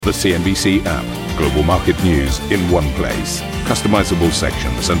The CNBC app. Global market news in one place. Customizable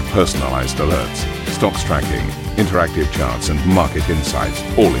sections and personalized alerts. Stocks tracking, interactive charts and market insights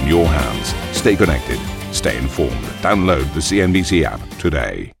all in your hands. Stay connected. Stay informed. Download the CNBC app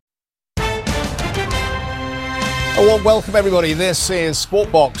today. A warm welcome, everybody. This is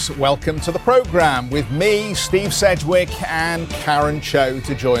Squawk. Welcome to the programme with me, Steve Sedgwick, and Karen Cho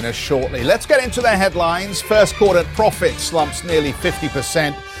to join us shortly. Let's get into their headlines. First quarter profit slumps nearly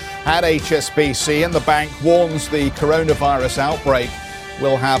 50% at HSBC, and the bank warns the coronavirus outbreak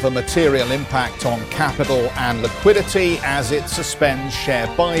will have a material impact on capital and liquidity as it suspends share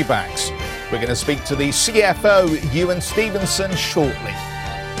buybacks. We're going to speak to the CFO, Ewan Stevenson, shortly.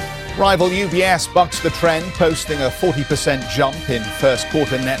 Rival UBS bucks the trend, posting a 40% jump in first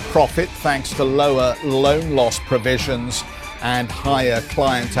quarter net profit thanks to lower loan loss provisions and higher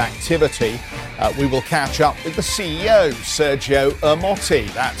client activity. We will catch up with the CEO, Sergio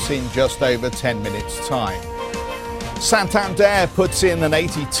Ermotti. That's in just over 10 minutes' time. Santander puts in an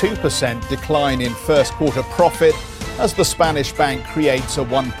 82% decline in first quarter profit as the Spanish bank creates a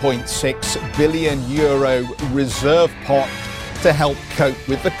 1.6 billion euro reserve pot to help cope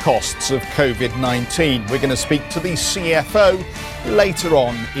with the costs of COVID-19. We're going to speak to the CFO later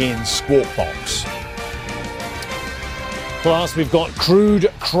on in Squawk. Plus, we've got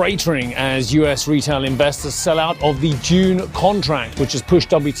crude cratering as US retail investors sell out of the June contract, which has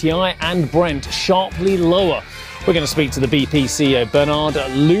pushed WTI and Brent sharply lower. We're going to speak to the BP CEO Bernard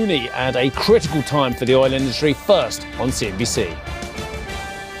Looney at a critical time for the oil industry, first on CNBC.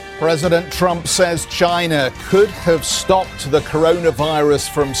 President Trump says China could have stopped the coronavirus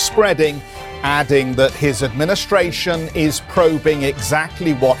from spreading, adding that his administration is probing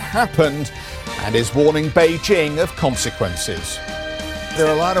exactly what happened and is warning Beijing of consequences. There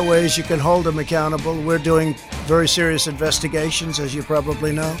are a lot of ways you can hold them accountable. We're doing very serious investigations, as you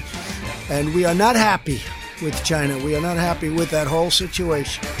probably know, and we are not happy with China. We are not happy with that whole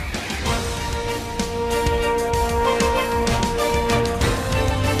situation.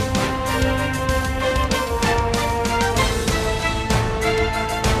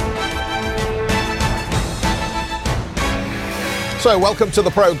 So welcome to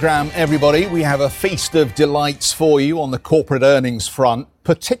the programme, everybody. We have a feast of delights for you on the corporate earnings front,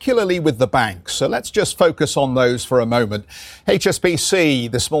 particularly with the banks. So let's just focus on those for a moment.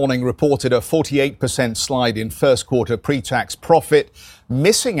 HSBC this morning reported a 48% slide in first quarter pre-tax profit,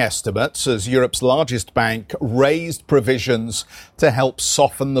 missing estimates as Europe's largest bank raised provisions to help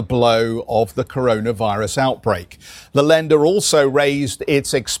soften the blow of the coronavirus outbreak. The lender also raised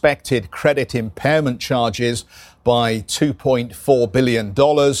its expected credit impairment charges by $2.4 billion,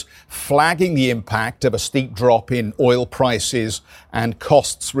 flagging the impact of a steep drop in oil prices and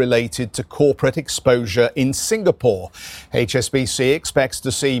costs related to corporate exposure in Singapore. HSBC expects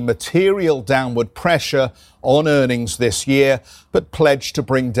to see material downward pressure on earnings this year, but pledged to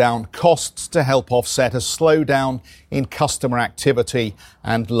bring down costs to help offset a slowdown in customer activity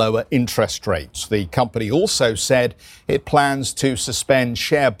and lower interest rates. The company also said it plans to suspend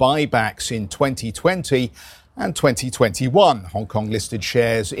share buybacks in 2020 and 2021. Hong Kong listed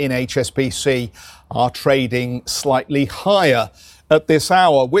shares in HSBC are trading slightly higher at this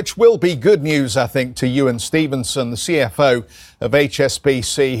hour, which will be good news, I think, to Ewan Stevenson, the CFO of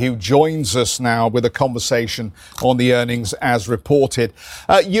HSBC, who joins us now with a conversation on the earnings as reported.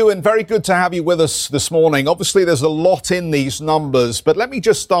 Ewan, very good to have you with us this morning. Obviously, there's a lot in these numbers, but let me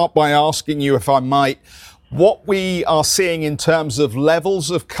just start by asking you, if I might, what we are seeing in terms of levels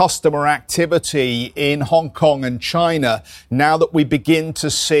of customer activity in Hong Kong and China now that we begin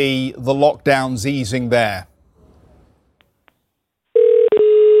to see the lockdowns easing there.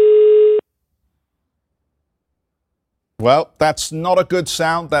 Well, that's not a good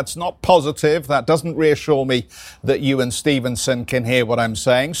sound. That's not positive. That doesn't reassure me that Ewan Stevenson can hear what I'm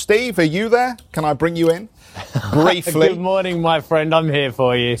saying. Steve, are you there? Can I bring you in? Briefly. Good morning, my friend. I'm here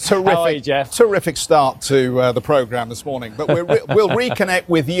for you. Terrific, how are you, Jeff? Terrific start to the programme this morning. But we'll reconnect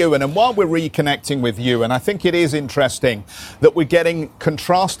with Ewan. And while we're reconnecting with Ewan, I think it is interesting that we're getting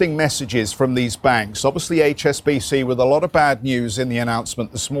contrasting messages from these banks. Obviously, HSBC with a lot of bad news in the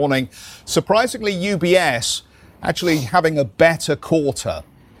announcement this morning. Surprisingly, UBS actually having a better quarter.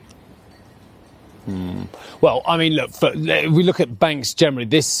 Well, I mean, look, if we look at banks generally,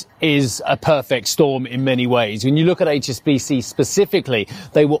 this is a perfect storm in many ways. When you look at HSBC specifically,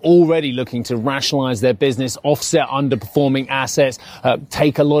 they were already looking to rationalise their business, offset underperforming assets,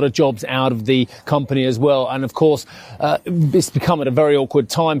 take a lot of jobs out of the company as well. And of course, it's become at a very awkward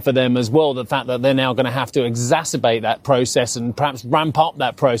time for them as well, the fact that they're now going to have to exacerbate that process and perhaps ramp up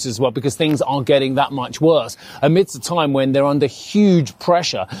that process as well, because things are getting that much worse amidst a time when they're under huge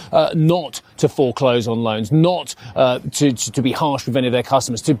pressure not to foreclose on loans, not to be harsh with any of their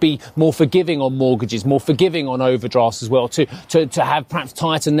customers, to be more forgiving on mortgages, more forgiving on overdrafts as well, to have perhaps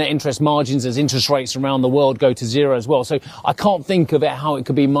tighter net interest margins as interest rates around the world go to zero as well. So I can't think of it how it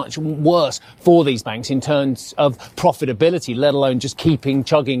could be much worse for these banks in terms of profitability, let alone just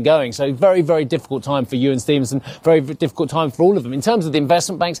chugging going. So very, very difficult time for you and Stevenson, very difficult time for all of them. In terms of the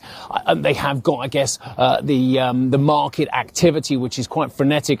investment banks, they have got, I guess, the market activity, which is quite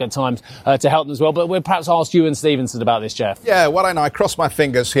frenetic at times, to help them as well. But we'll perhaps ask you and Stevenson about this, Jeff. Yeah, why don't I cross my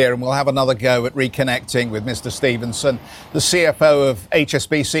fingers here and we'll have another go at reconnecting with Mr. Stevenson, the CFO of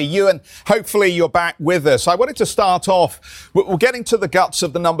HSBC. Ewan, hopefully you're back with us. I wanted to start off, we'll get into the guts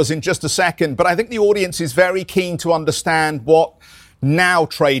of the numbers in just a second, but I think the audience is very keen to understand what now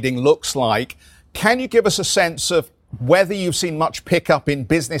trading looks like. Can you give us a sense of whether you've seen much pickup in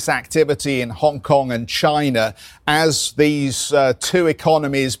business activity in Hong Kong and China as these two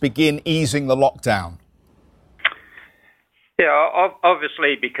economies begin easing the lockdown? Yeah,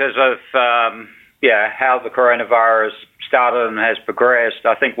 obviously because of how the coronavirus started and has progressed,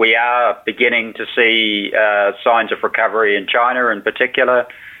 I think we are beginning to see signs of recovery in China in particular,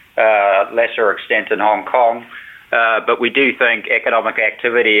 lesser extent in Hong Kong. But we do think economic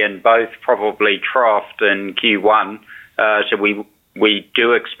activity in both probably troughed in Q1. So we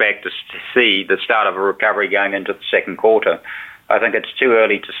do expect to see the start of a recovery going into the second quarter. I think it's too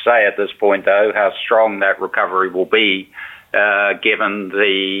early to say at this point, though, how strong that recovery will be, given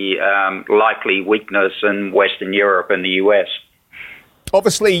the likely weakness in Western Europe and the US.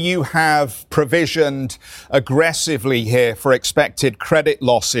 Obviously, you have provisioned aggressively here for expected credit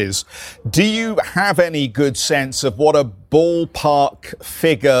losses. Do you have any good sense of what a ballpark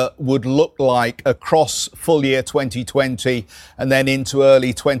figure would look like across full year 2020 and then into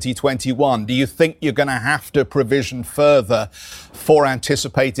early 2021? Do you think you're going to have to provision further for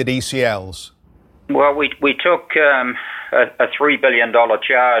anticipated ECLs? Well, we took a $3 billion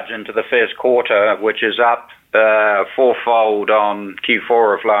charge into the first quarter, which is up fourfold on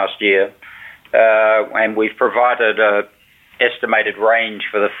Q4 of last year, and we've provided an estimated range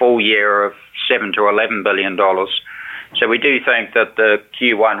for the full year of $7 to $11 billion. So we do think that the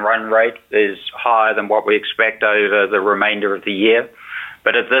Q1 run rate is higher than what we expect over the remainder of the year.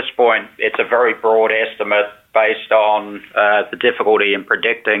 But at this point, it's a very broad estimate based on the difficulty in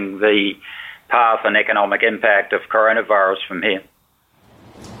predicting the path and economic impact of coronavirus from here.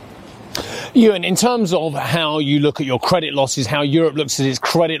 Ewan, in terms of how you look at your credit losses, how Europe looks at its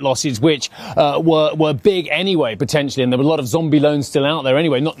credit losses, which were big anyway, potentially, and there were a lot of zombie loans still out there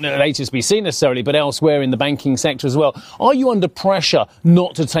anyway, not at HSBC necessarily, but elsewhere in the banking sector as well. Are you under pressure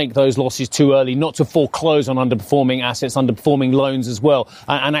not to take those losses too early, not to foreclose on underperforming assets, underperforming loans as well,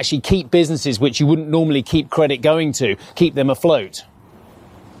 and actually keep businesses which you wouldn't normally keep credit going to, keep them afloat?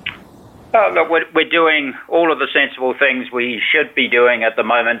 Look, we're doing all of the sensible things we should be doing at the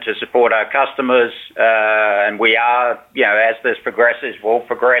moment to support our customers, and we are, as this progresses, we'll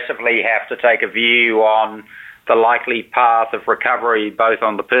progressively have to take a view on the likely path of recovery, both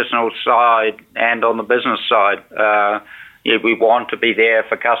on the personal side and on the business side. We want to be there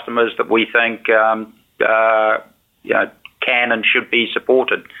for customers that we think can and should be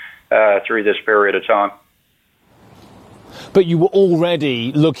supported through this period of time. But you were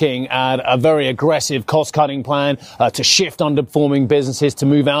already looking at a very aggressive cost-cutting plan to shift underperforming businesses, to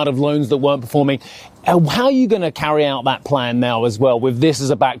move out of loans that weren't performing. How are you going to carry out that plan now as well, with this as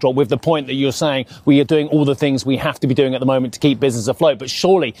a backdrop, with the point that you're saying we are doing all the things we have to be doing at the moment to keep business afloat, but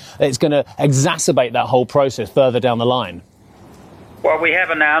surely it's going to exacerbate that whole process further down the line? Well, we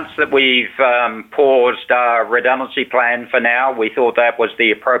have announced that we've paused our redundancy plan for now. We thought that was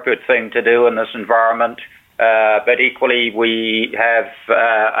the appropriate thing to do in this environment. But equally, we have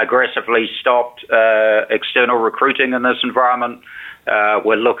aggressively stopped external recruiting in this environment.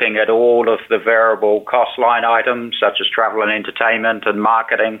 We're looking at all of the variable cost line items, such as travel and entertainment and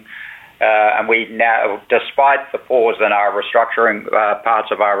marketing. And we now, despite the pause in our restructuring,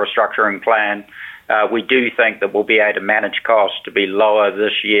 parts of our restructuring plan, we do think that we'll be able to manage costs to be lower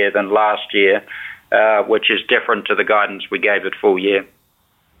this year than last year, which is different to the guidance we gave at full year.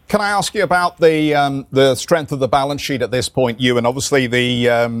 Can I ask you about the strength of the balance sheet at this point, Ewan? Obviously, the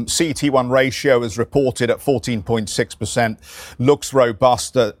CET1 ratio is reported at 14.6%, looks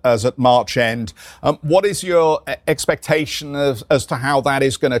robust as at March end. What is your expectation as to how that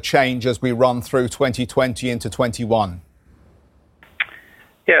is going to change as we run through 2020 into 21?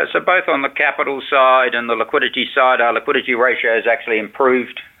 Yeah, so both on the capital side and the liquidity side, our liquidity ratio has actually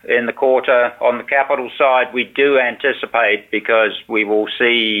improved in the quarter. On the capital side, we do anticipate, because we will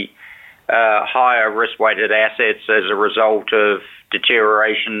see higher risk-weighted assets as a result of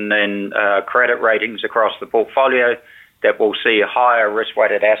deterioration in credit ratings across the portfolio, that we'll see a higher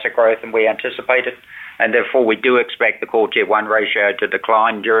risk-weighted asset growth than we anticipated. And therefore, we do expect the Core Tier 1 ratio to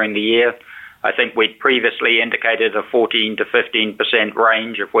decline during the year. I think we'd previously indicated a 14 to 15%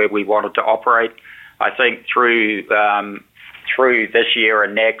 range of where we wanted to operate. I think through this year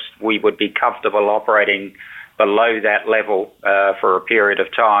and next, we would be comfortable operating below that level for a period of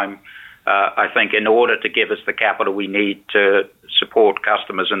time. I think in order to give us the capital we need to support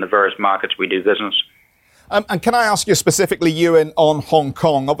customers in the various markets we do business. And can I ask you specifically, Ewan, on Hong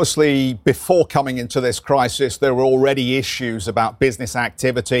Kong? Obviously, before coming into this crisis, there were already issues about business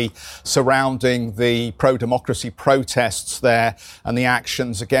activity surrounding the pro-democracy protests there and the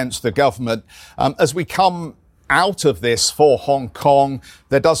actions against the government. As we come out of this for Hong Kong,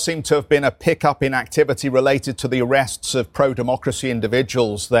 there does seem to have been a pickup in activity related to the arrests of pro-democracy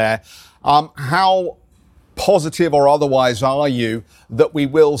individuals there. How positive or otherwise are you that we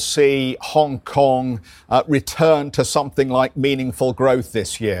will see Hong Kong return to something like meaningful growth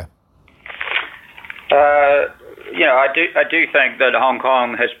this year? I do think that Hong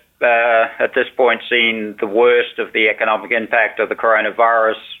Kong has at this point seen the worst of the economic impact of the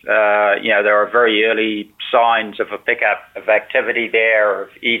coronavirus. There are very early signs of a pickup of activity there, of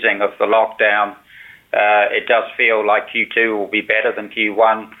easing of the lockdown. It does feel like Q2 will be better than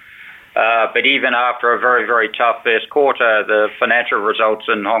Q1. But even after a very, very tough first quarter, the financial results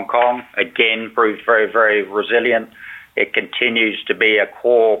in Hong Kong, again, proved very, very resilient. It continues to be a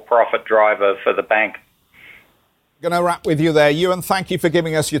core profit driver for the bank. Going to wrap with you there. Ewan, thank you for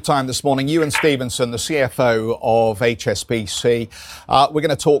giving us your time this morning. Ewan Stevenson, the CFO of HSBC. We're going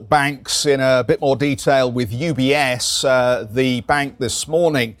to talk banks in a bit more detail with UBS, the bank this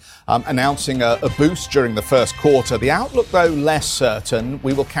morning announcing a boost during the first quarter. The outlook, though, less certain.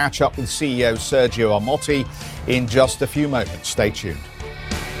 We will catch up with CEO Sergio Ermotti in just a few moments. Stay tuned.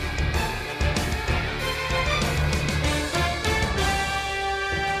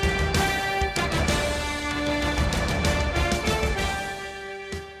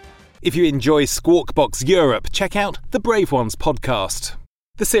 If you enjoy Squawk Box Europe, check out the Brave Ones podcast.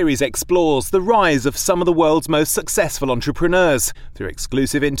 The series explores the rise of some of the world's most successful entrepreneurs. Through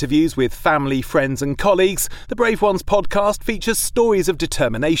exclusive interviews with family, friends and colleagues, the Brave Ones podcast features stories of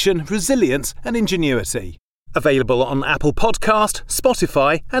determination, resilience and ingenuity. Available on Apple Podcast,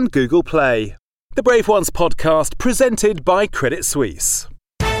 Spotify and Google Play. The Brave Ones podcast, presented by Credit Suisse.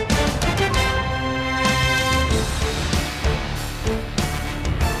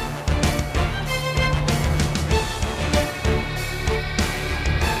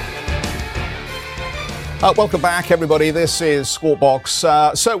 Welcome back, everybody. This is Squawk Box.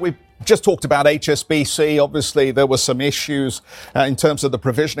 So we've just talked about HSBC. Obviously, there were some issues in terms of the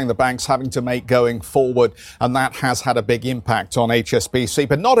provisioning the bank's having to make going forward, and that has had a big impact on HSBC.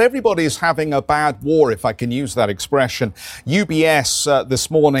 But not everybody is having a bad war, if I can use that expression. UBS this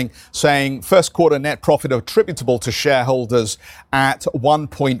morning saying first quarter net profit attributable to shareholders at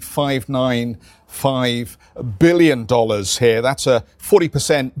 $1.595 billion here. That's a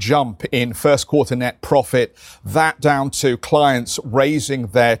 40% jump in first quarter net profit. That down to clients raising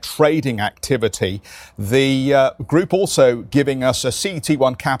their trading activity. The group also giving us a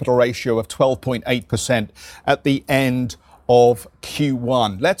CET1 capital ratio of 12.8% at the end of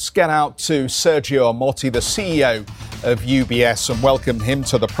Q1. Let's get out to Sergio Ermotti, the CEO of UBS, and welcome him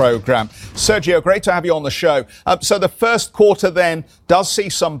to the program. Sergio, great to have you on the show. So the first quarter then does see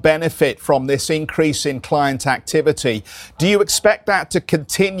some benefit from this increase in client activity. Do you expect that to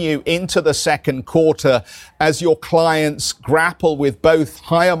continue into the second quarter as your clients grapple with both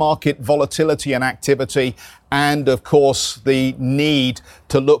higher market volatility and activity and, of course, the need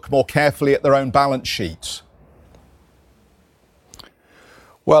to look more carefully at their own balance sheets?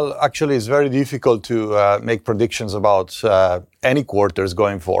 Well, actually, it's very difficult to make predictions about any quarters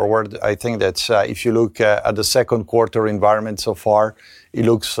going forward. I think that if you look at the second quarter environment so far, it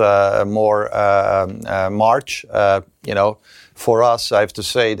looks more March, for us, I have to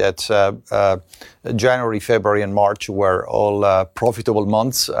say that January, February, and March were all profitable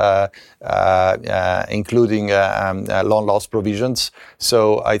months, including loan loss provisions.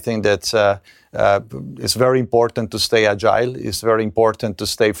 So I think that it's very important to stay agile. It's very important to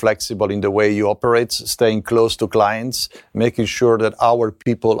stay flexible in the way you operate, staying close to clients, making sure that our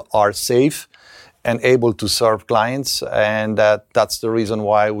people are safe and able to serve clients. And that's the reason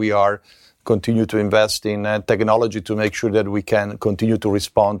why we are continue to invest in technology to make sure that we can continue to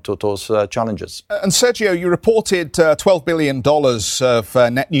respond to those challenges. And Sergio, you reported $12 billion of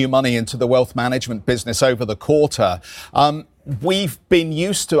net new money into the wealth management business over the quarter. We've been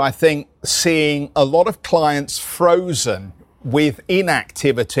used to, I think, seeing a lot of clients frozen with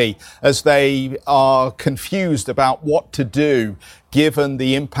inactivity as they are confused about what to do given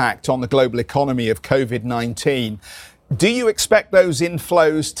the impact on the global economy of COVID-19. Do you expect those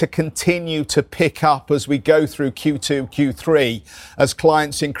inflows to continue to pick up as we go through Q2, Q3, as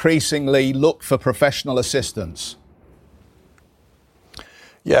clients increasingly look for professional assistance?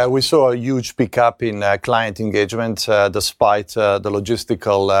 Yeah, we saw a huge pickup in client engagement despite the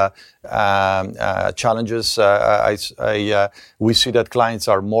logistical challenges. We see that clients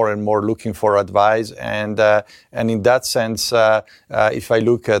are more and more looking for advice, and in that sense, if I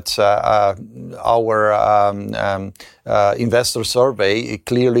look at our investor survey, it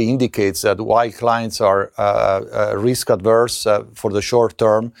clearly indicates that while clients are risk adverse for the short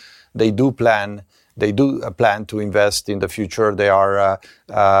term, they do plan to invest in the future. They are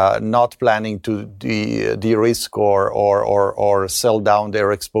not planning to de-risk or sell down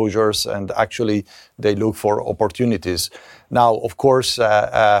their exposures, and actually they look for opportunities. Now, of course,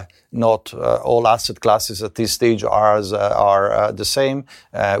 not all asset classes at this stage are the same.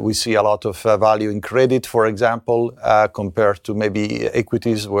 We see a lot of value in credit, for example, compared to maybe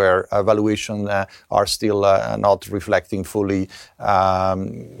equities, where valuation are still not reflecting fully,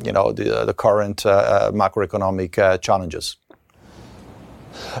 the current macroeconomic challenges.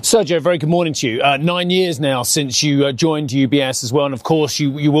 Sergio, very good morning to you. 9 years now since you joined UBS as well, and of course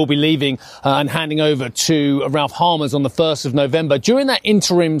you will be leaving and handing over to Ralph Harmers on the 1st of November. During that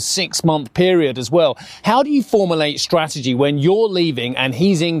interim 6-month period as well, how do you formulate strategy when you're leaving and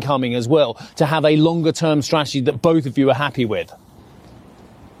he's incoming as well, to have a longer term strategy that both of you are happy with?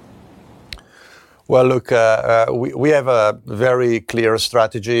 Well, look, we have a very clear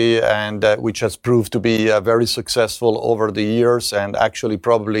strategy, and which has proved to be very successful over the years. And actually,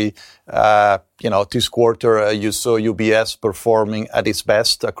 probably, this quarter you saw UBS performing at its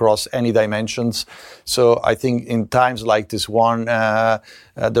best across any dimensions. So I think in times like this one,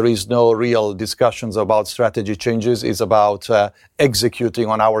 there is no real discussions about strategy changes. It's about executing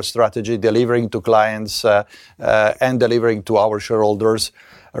on our strategy, delivering to clients, and delivering to our shareholders.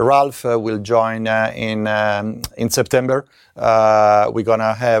 Ralph will join in September. We're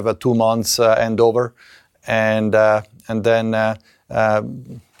gonna have a 2 months handover, and then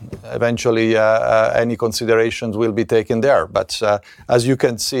eventually any considerations will be taken there. But as you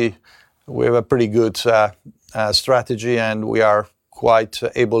can see, we have a pretty good strategy, and we are quite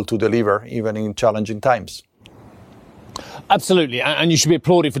able to deliver even in challenging times. Absolutely, and you should be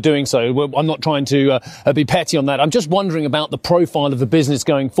applauded for doing so. I'm not trying to be petty on that. I'm just wondering about the profile of the business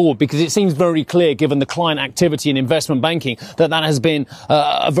going forward, because it seems very clear, given the client activity in investment banking, that has been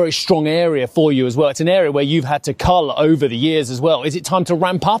a very strong area for you as well. It's an area where you've had to cull over the years as well. Is it time to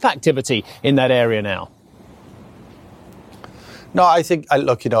ramp up activity in that area now? No, I think,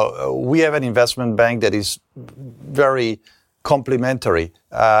 look, we have an investment bank that is very complementary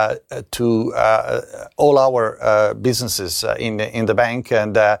to all our businesses in the bank,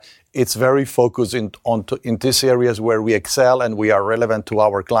 and it's very focused in these areas where we excel and we are relevant to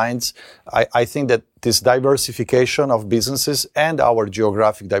our clients. I think that this diversification of businesses and our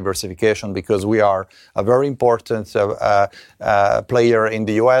geographic diversification, because we are a very important player in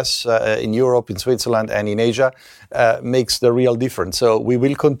the US, in Europe, in Switzerland, and in Asia, makes the real difference. So we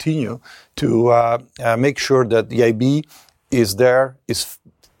will continue to make sure that the IB is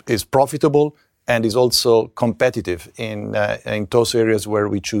profitable and is also competitive in those areas where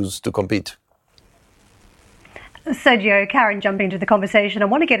we choose to compete. Sergio, Karen jumping into the conversation. I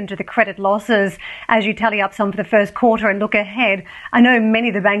want to get into the credit losses as you tally up some for the first quarter and look ahead. I know many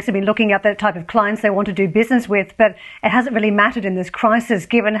of the banks have been looking at the type of clients they want to do business with, but it hasn't really mattered in this crisis,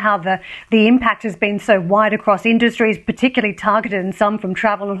 given how the impact has been so wide across industries, particularly targeted in some from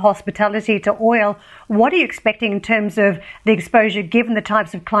travel and hospitality to oil. What are you expecting in terms of the exposure, given the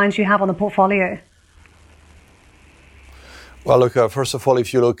types of clients you have on the portfolio? Well, look, first of all,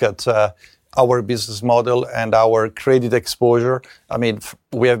 if you look at our business model and our credit exposure. I mean,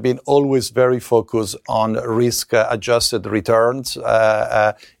 we have been always very focused on risk-adjusted returns.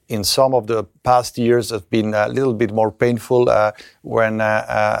 In some of the past years have been a little bit more painful when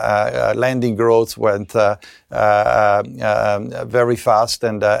lending growth went very fast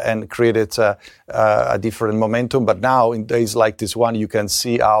and created a different momentum. But now in days like this one, you can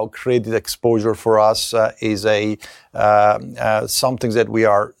see how credit exposure for us is something that we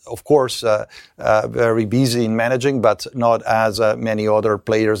are, of course, very busy in managing, but not as many other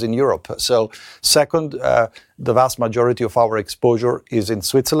players in Europe. So second, the vast majority of our exposure is in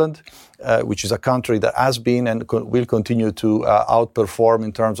Switzerland, which is a country that has been and will continue to outperform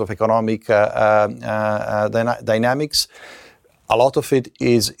in terms of economic dynamics. A lot of it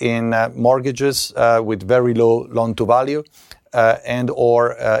is in mortgages with very low loan-to-value and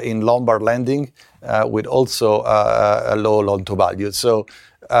or in Lombard lending with also a low loan-to-value. So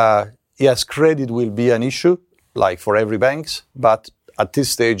yes, credit will be an issue, like for every bank, but at this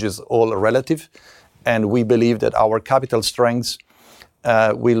stage is all relative. And we believe that our capital strengths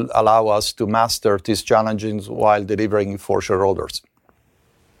will allow us to master these challenges while delivering for shareholders.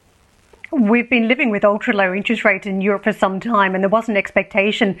 We've been living with ultra-low interest rates in Europe for some time, and there was an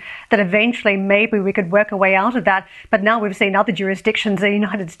expectation that eventually maybe we could work our way out of that. But now we've seen other jurisdictions, the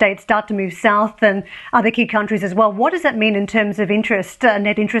United States, start to move south and other key countries as well. What does that mean in terms of interest,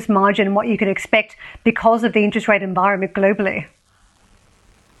 net interest margin, and what you can expect because of the interest rate environment globally?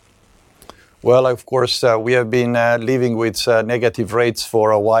 Well, of course, we have been living with negative rates for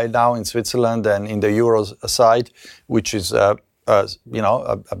a while now in Switzerland and in the euro side, which is, a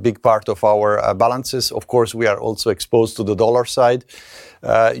big part of our balances. Of course, we are also exposed to the dollar side.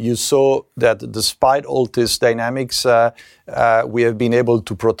 You saw that despite all these dynamics, we have been able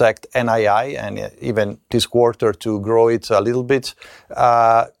to protect NII and even this quarter to grow it a little bit.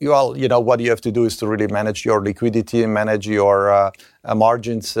 What you have to do is to really manage your liquidity and manage your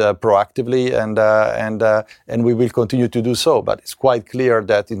margins proactively, and we will continue to do so. But it's quite clear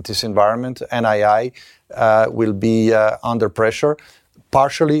that in this environment, NII will be under pressure.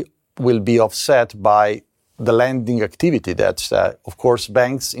 Partially will be offset by the lending activity that, of course,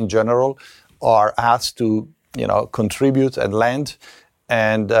 banks in general are asked to, contribute and lend.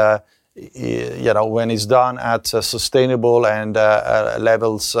 And, when it's done at sustainable and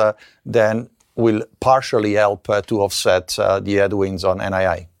levels, then will partially help to offset the headwinds on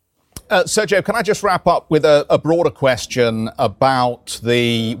NII. Sergio, can I just wrap up with a broader question about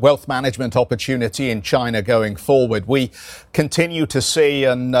the wealth management opportunity in China going forward? We continue to see,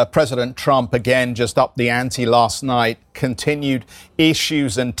 and President Trump again just upped the ante last night, continued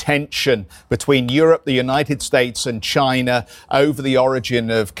issues and tension between Europe, the United States and China over the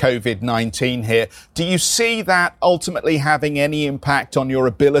origin of COVID-19 here. Do you see that ultimately having any impact on your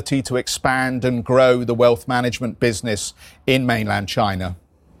ability to expand and grow the wealth management business in mainland China?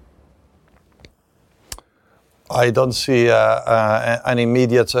 I don't see an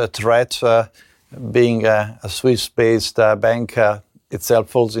immediate threat. Being a Swiss-based bank itself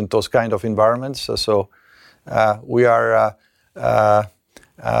falls in those kind of environments. So we are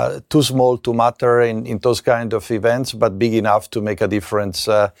too small to matter in those kind of events, but big enough to make a difference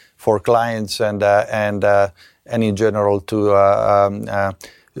for clients and in general to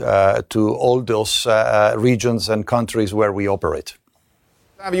all those regions and countries where we operate.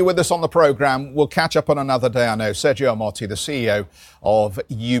 Have you with us on the programme? We'll catch up on another day, I know. Sergio Motti, the CEO of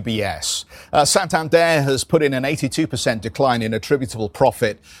UBS. Santander has put in an 82% decline in attributable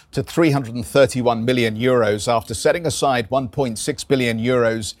profit to 331 million euros after setting aside 1.6 billion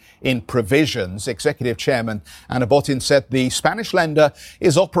euros in provisions. Executive Chairman Ana Botín said the Spanish lender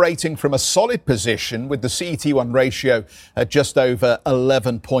is operating from a solid position with the CET1 ratio at just over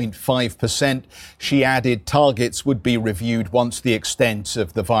 11.5%. She added targets would be reviewed once the extent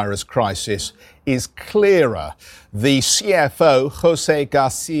of the virus crisis is clearer. The CFO, Jose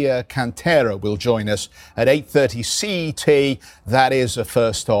Garcia Cantero, will join us at 8:30 CET. That is a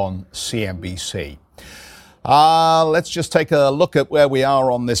first on CNBC. Let's just take a look at where we are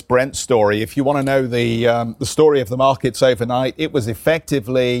on this Brent story. If you want to know the story of the markets overnight, it was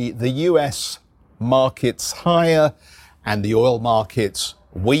effectively the US markets higher and the oil markets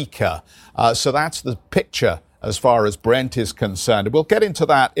weaker. So that's the picture as far as Brent is concerned. We'll get into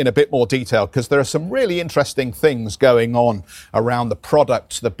that in a bit more detail because there are some really interesting things going on around the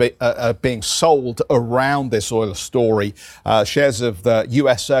products that are being sold around this oil story. Shares of the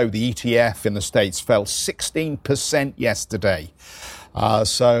USO, the ETF in the States, fell 16% yesterday.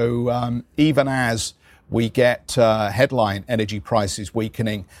 So even as we get headline energy prices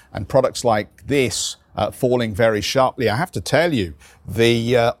weakening and products like this falling very sharply, I have to tell you,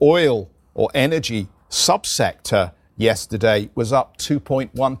 the oil or energy subsector yesterday was up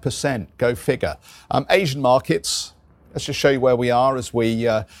 2.1%. Go figure. Asian markets, let's just show you where we are as we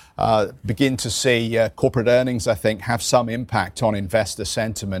begin to see corporate earnings, I think, have some impact on investor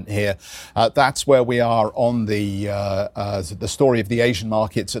sentiment here. That's where we are on the story of the Asian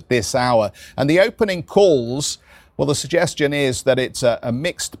markets at this hour. And the opening calls, well, the suggestion is that it's a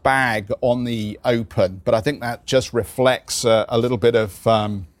mixed bag on the open, but I think that just reflects a little bit of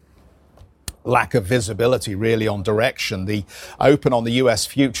lack of visibility, really, on direction. The open on the US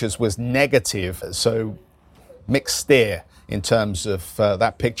futures was negative, so mixed steer in terms of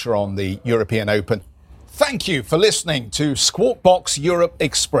that picture on the European Open. Thank you for listening to Squawk Box Europe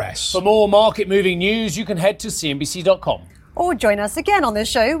Express. For more market-moving news, you can head to cnbc.com. Or join us again on this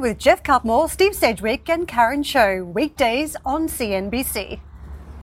show with Jeff Cutmore, Steve Sedgwick and Karen Cho, weekdays on CNBC.